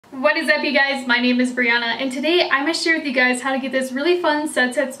What is up, you guys? My name is Breyonna, and today I'm going to share with you guys how to get this really fun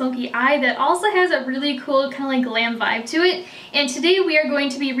Sunset Smoky Eye that also has a really cool kind of like glam vibe to it. And today we are going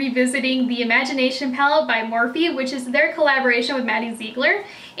to be revisiting the Imagination palette by Morphe, which is their collaboration with MADDIE ZIEGLER.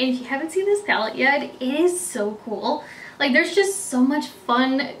 And if you haven't seen this palette yet, it is so cool. Like, there's just so much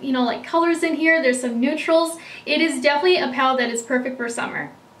fun, like colors in here. There's some neutrals. It is definitely a palette that is perfect for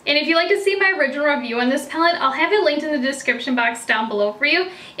summer. And if you'd like to see my original review on this palette, I'll have it linked in the description box down below for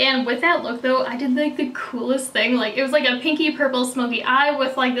you. And with that look though, I did like the coolest thing. Like, it was like a pinky purple smoky eye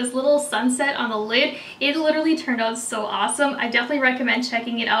with like this little sunset on the lid. It literally turned out so awesome. I definitely recommend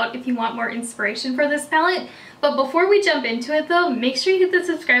checking it out if you want more inspiration for this palette. But before we jump into it though, make sure you hit the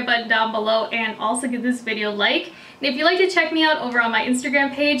subscribe button down below and also give this video a like. And if you'd like to check me out over on my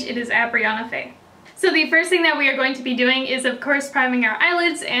Instagram page, it is at Breyonna. So the first thing that we are going to be doing is, of course, priming our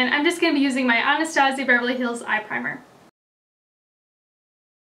eyelids, and I'm just going to be using my Anastasia Beverly Hills Eye Primer.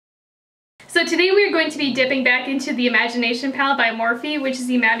 So today we are going to be dipping back into the Imagination palette by Morphe, which is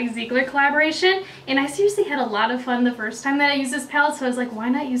the MADDIE ZIEGLER collaboration. And I seriously had a lot of fun the first time that I used this palette, so I was like, why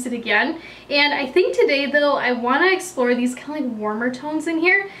not use it again? And I think today though, I want to explore these kind of like warmer tones in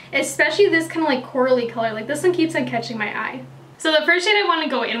here, especially this kind of like corally color. Like, this one keeps on catching my eye. So the first shade I want to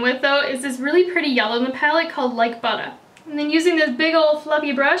go in with though is this really pretty yellow in the palette called Like Butter. And then using this big old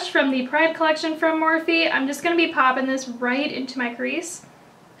fluffy brush from the Pride collection from Morphe, I'm just going to be popping this right into my crease.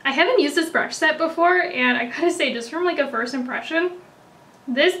 I haven't used this brush set before, and I gotta say, just from like a first impression,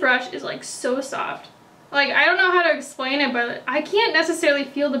 this brush is like so soft. Like, I don't know how to explain it, but I can't necessarily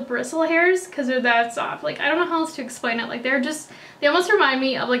feel the bristle hairs because they're that soft. Like, I don't know how else to explain it. Like, they almost remind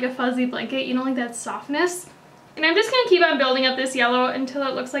me of like a fuzzy blanket, like that softness. And I'm just going to keep on building up this yellow until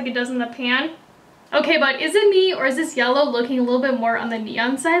it looks like it does in the pan. Okay, but is it me, or is this yellow looking a little bit more on the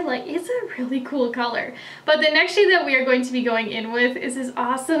neon side? Like, it's a really cool color. But the next shade that we are going to be going in with is this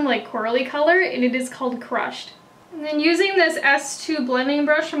awesome like corally color, and it is called Crushed. And then using this S2 blending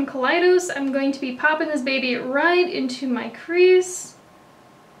brush from Kaleidos, I'm going to be popping this baby right into my crease.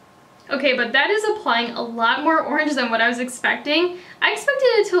 Okay, but that is applying a lot more orange than what I was expecting. I expected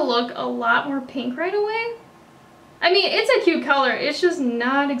it to look a lot more pink right away. I mean, it's a cute color, it's just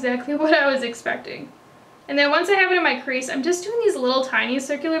not exactly what I was expecting. And then once I have it in my crease, I'm just doing these little tiny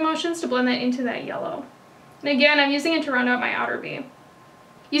circular motions to blend that into that yellow. And again, I'm using it to round out my outer V.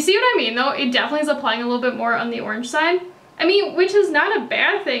 You see what I mean though? It definitely is applying a little bit more on the orange side. I mean, which is not a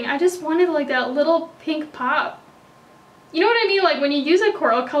bad thing, I just wanted like that little pink pop. You know what I mean? Like, when you use a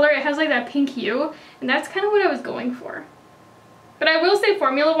coral color, it has like that pink hue, and that's kind of what I was going for. But I will say,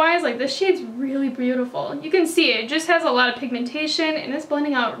 formula-wise, like, this shade's really beautiful. You can see it just has a lot of pigmentation, and it's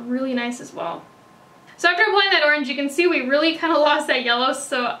blending out really nice as well. So after applying that orange, you can see we really kind of lost that yellow,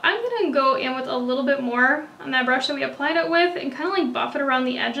 so I'm going to go in with a little bit more on that brush that we applied it with and kind of like buff it around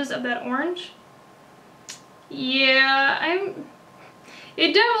the edges of that orange. Yeah,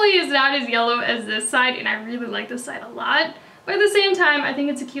 it definitely is not as yellow as this side, and I really like this side a lot. But at the same time, I think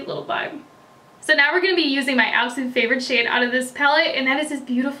it's a cute little vibe. So now we're going to be using my absolute favorite shade out of this palette, and that is this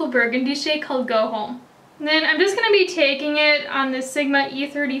beautiful burgundy shade called Go Home. And then I'm just going to be taking it on this Sigma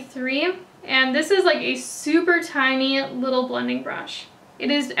E33, and this is like a super tiny little blending brush.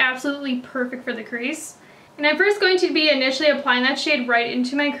 It is absolutely perfect for the crease. And I'm first going to be initially applying that shade right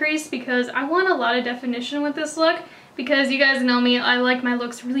into my crease because I want a lot of definition with this look, because you guys know me, I like my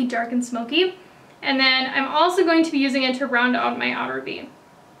looks really dark and smoky. And then I'm also going to be using it to round out my outer V.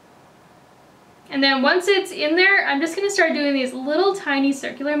 And then once it's in there, I'm just going to start doing these little tiny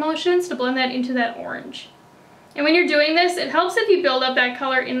circular motions to blend that into that orange. And when you're doing this, it helps if you build up that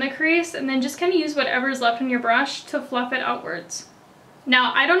color in the crease and then just kind of use whatever's left on your brush to fluff it outwards.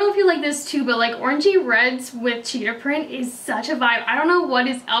 Now, I don't know if you like this too, but like orangey reds with cheetah print is such a vibe. I don't know what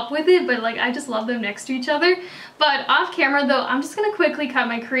is up with it, but like I just love them next to each other. But off camera though, I'm just going to quickly cut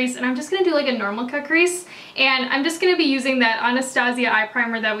my crease, and I'm just going to do like a normal cut crease. And I'm just going to be using that Anastasia eye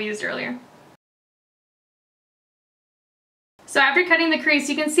primer that we used earlier. So after cutting the crease,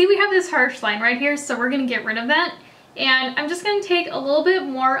 you can see we have this harsh line right here, so we're going to get rid of that. And I'm just going to take a little bit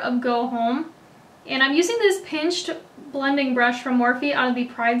more of Go Home. And I'm using this pinched blending brush from Morphe out of the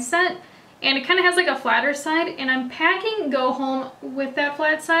Pride set. And it kind of has like a flatter side. And I'm packing Go Home with that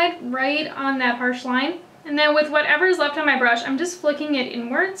flat side right on that harsh line. And then with whatever is left on my brush, I'm just flicking it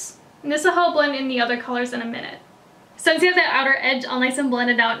inwards. And this will help blend in the other colors in a minute. Since you have that outer edge all nice and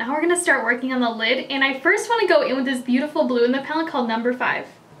blended out, now we're going to start working on the lid. And I first want to go in with this beautiful blue in the palette called Number 5.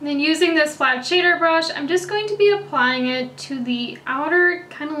 And then using this flat shader brush, I'm just going to be applying it to the outer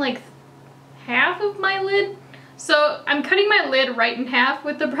kind of like half of my lid. So I'm cutting my lid right in half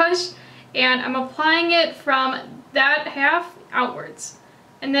with the brush, and I'm applying it from that half outwards.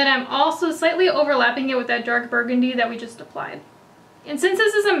 And then I'm also slightly overlapping it with that dark burgundy that we just applied. And since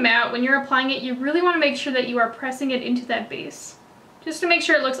this is a matte, when you're applying it, you really want to make sure that you are pressing it into that base, just to make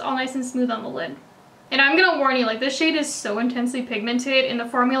sure it looks all nice and smooth on the lid. And I'm going to warn you, like, this shade is so intensely pigmented and the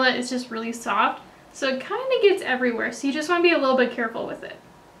formula is just really soft, so it kind of gets everywhere, so you just want to be a little bit careful with it.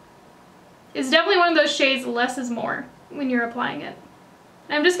 It's definitely one of those shades, less is more when you're applying it.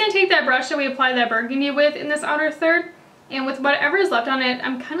 And I'm just going to take that brush that we applied that burgundy with in this outer third, and with whatever is left on it,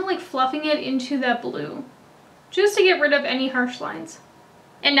 I'm kind of like fluffing it into that blue, just to get rid of any harsh lines.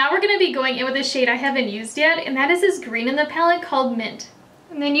 And now we're going to be going in with a shade I haven't used yet, and that is this green in the palette called Mint.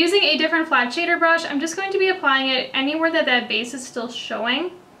 And then using a different flat shader brush, I'm just going to be applying it anywhere that that base is still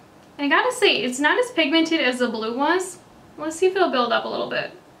showing. And I gotta say, it's not as pigmented as the blue was. Let's see if it'll build up a little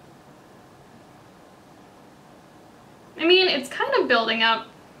bit. I mean, it's kind of building up,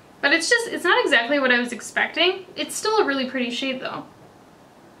 but it's not exactly what I was expecting. It's still a really pretty shade though.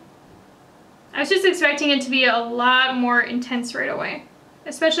 I was just expecting it to be a lot more intense right away,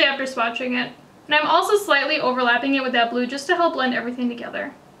 especially after swatching it. And I'm also slightly overlapping it with that blue just to help blend everything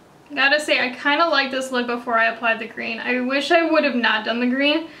together. Gotta say, I kind of like this look before I applied the green. I wish I would have not done the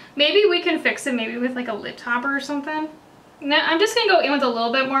green. Maybe we can fix it maybe with like a lid topper or something. Now, I'm just gonna go in with a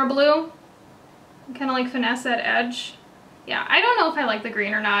little bit more blue and kind of like finesse that edge. Yeah, I don't know if I like the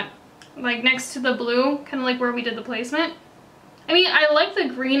green or not. Like next to the blue, kind of like where we did the placement. I mean, I like the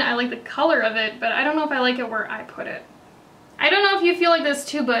green, I like the color of it, but I don't know if I like it where I put it. I don't know if you feel like this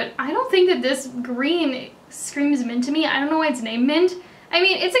too, but I don't think that this green screams mint to me. I don't know why it's named mint. I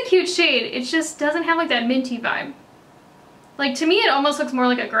mean, it's a cute shade. It just doesn't have like that minty vibe. Like to me, it almost looks more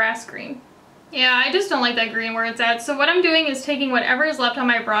like a grass green. Yeah, I just don't like that green where it's at. So what I'm doing is taking whatever is left on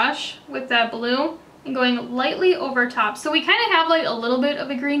my brush with that blue and going lightly over top. So we kind of have like a little bit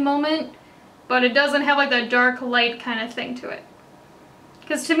of a green moment, but it doesn't have like that dark light kind of thing to it.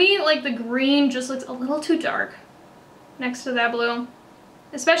 Because to me, like the green just looks a little too dark next to that blue,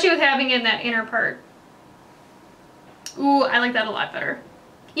 especially with having it in that inner part. Ooh, I like that a lot better.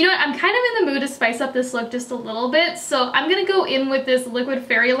 You know what, I'm kind of in the mood to spice up this look just a little bit, so I'm gonna go in with this Liquid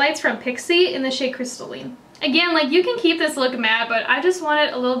Fairy Lights from Pixie in the shade Crystalline. Again, like you can keep this look matte, but I just want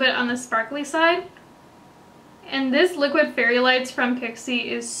it a little bit on the sparkly side. And this Liquid Fairy Lights from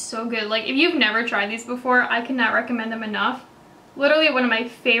Pixie is so good. Like if you've never tried these before, I cannot recommend them enough. Literally one of my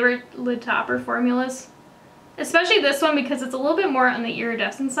favorite lid topper formulas. Especially this one because it's a little bit more on the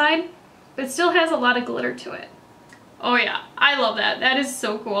iridescent side, but still has a lot of glitter to it. Oh yeah, I love that. That is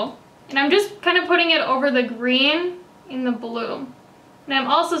so cool. And I'm just kind of putting it over the green in the blue. And I'm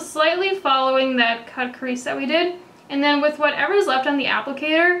also slightly following that cut crease that we did. And then with whatever's left on the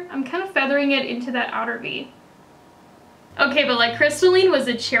applicator, I'm kind of feathering it into that outer V. Okay, but like Crystalline was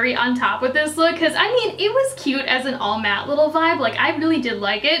a cherry on top with this look, because I mean, it was cute as an all matte little vibe. Like I really did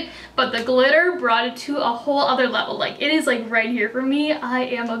like it, but the glitter brought it to a whole other level. Like it is like right here for me. I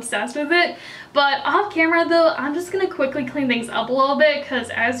am obsessed with it. But off camera though, I'm just gonna quickly clean things up a little bit, because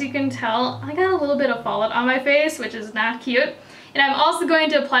as you can tell, I got a little bit of fallout on my face, which is not cute. And I'm also going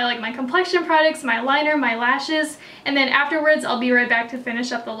to apply like my complexion products, my liner, my lashes, and then afterwards I'll be right back to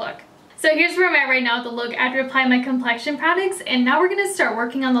finish up the look. So here's where I'm at right now with the look after applying my complexion products, and now we're going to start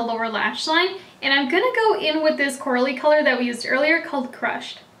working on the lower lash line, and I'm going to go in with this corally color that we used earlier called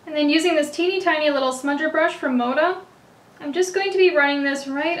Crushed. And then using this teeny tiny little smudger brush from Moda, I'm just going to be running this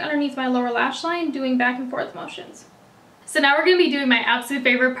right underneath my lower lash line, doing back and forth motions. So now we're going to be doing my absolute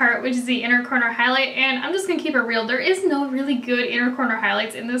favorite part, which is the inner corner highlight, and I'm just going to keep it real. There is no really good inner corner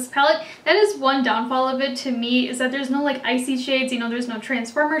highlights in this palette. That is one downfall of it to me, is that there's no like icy shades, you know, there's no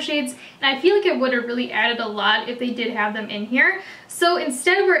transformer shades, and I feel like it would have really added a lot if they did have them in here. So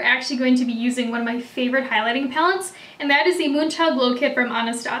instead we're actually going to be using one of my favorite highlighting palettes, and that is the Moonchild Glow Kit from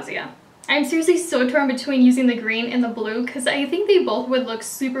Anastasia. I'm seriously so torn between using the green and the blue because I think they both would look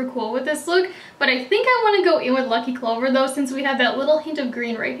super cool with this look, but I think I want to go in with Lucky Clover though, since we have that little hint of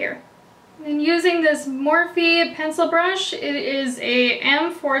green right here. And using this Morphe pencil brush, it is a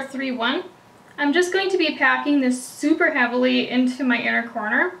M431. I'm just going to be packing this super heavily into my inner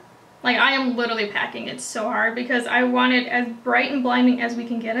corner. Like I am literally packing it so hard because I want it as bright and blinding as we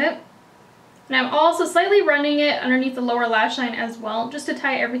can get it. And I'm also slightly running it underneath the lower lash line as well, just to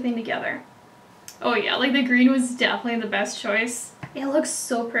tie everything together. Oh yeah, like the green was definitely the best choice. It looks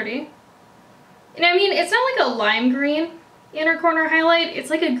so pretty. And I mean, it's not like a lime green inner corner highlight, it's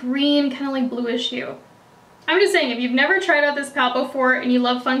like a green, kind of like bluish hue. I'm just saying, if you've never tried out this palette before and you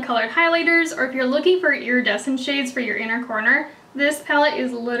love fun colored highlighters, or if you're looking for iridescent shades for your inner corner, this palette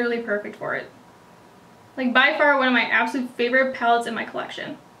is literally perfect for it. Like by far one of my absolute favorite palettes in my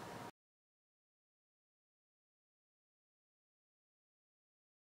collection.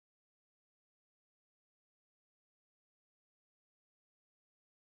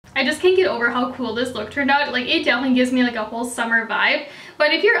 I just can't get over how cool this look turned out. Like, it definitely gives me like a whole summer vibe.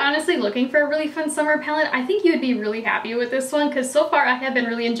 But if you're honestly looking for a really fun summer palette, I think you would be really happy with this one, because so far I have been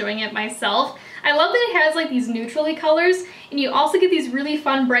really enjoying it myself. I love that it has like these neutrally colors, and you also get these really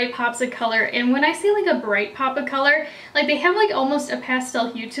fun bright pops of color. And when I say like a bright pop of color, like they have like almost a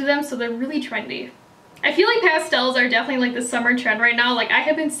pastel hue to them, so they're really trendy. I feel like pastels are definitely like the summer trend right now. Like, I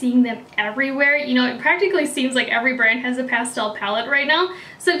have been seeing them everywhere. You know, it practically seems like every brand has a pastel palette right now.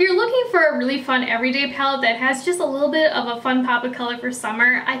 So if you're looking for a really fun everyday palette that has just a little bit of a fun pop of color for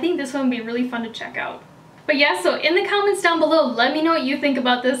summer, I think this one would be really fun to check out. But yeah, so in the comments down below, let me know what you think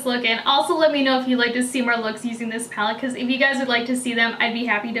about this look, and also let me know if you'd like to see more looks using this palette, because if you guys would like to see them, I'd be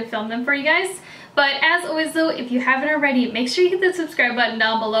happy to film them for you guys. But as always though, if you haven't already, make sure you hit the subscribe button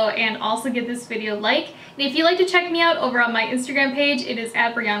down below and also give this video a like. And if you'd like to check me out over on my Instagram page, it is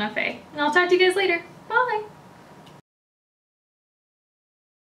 @BreyonnaFaye. And I'll talk to you guys later. Bye!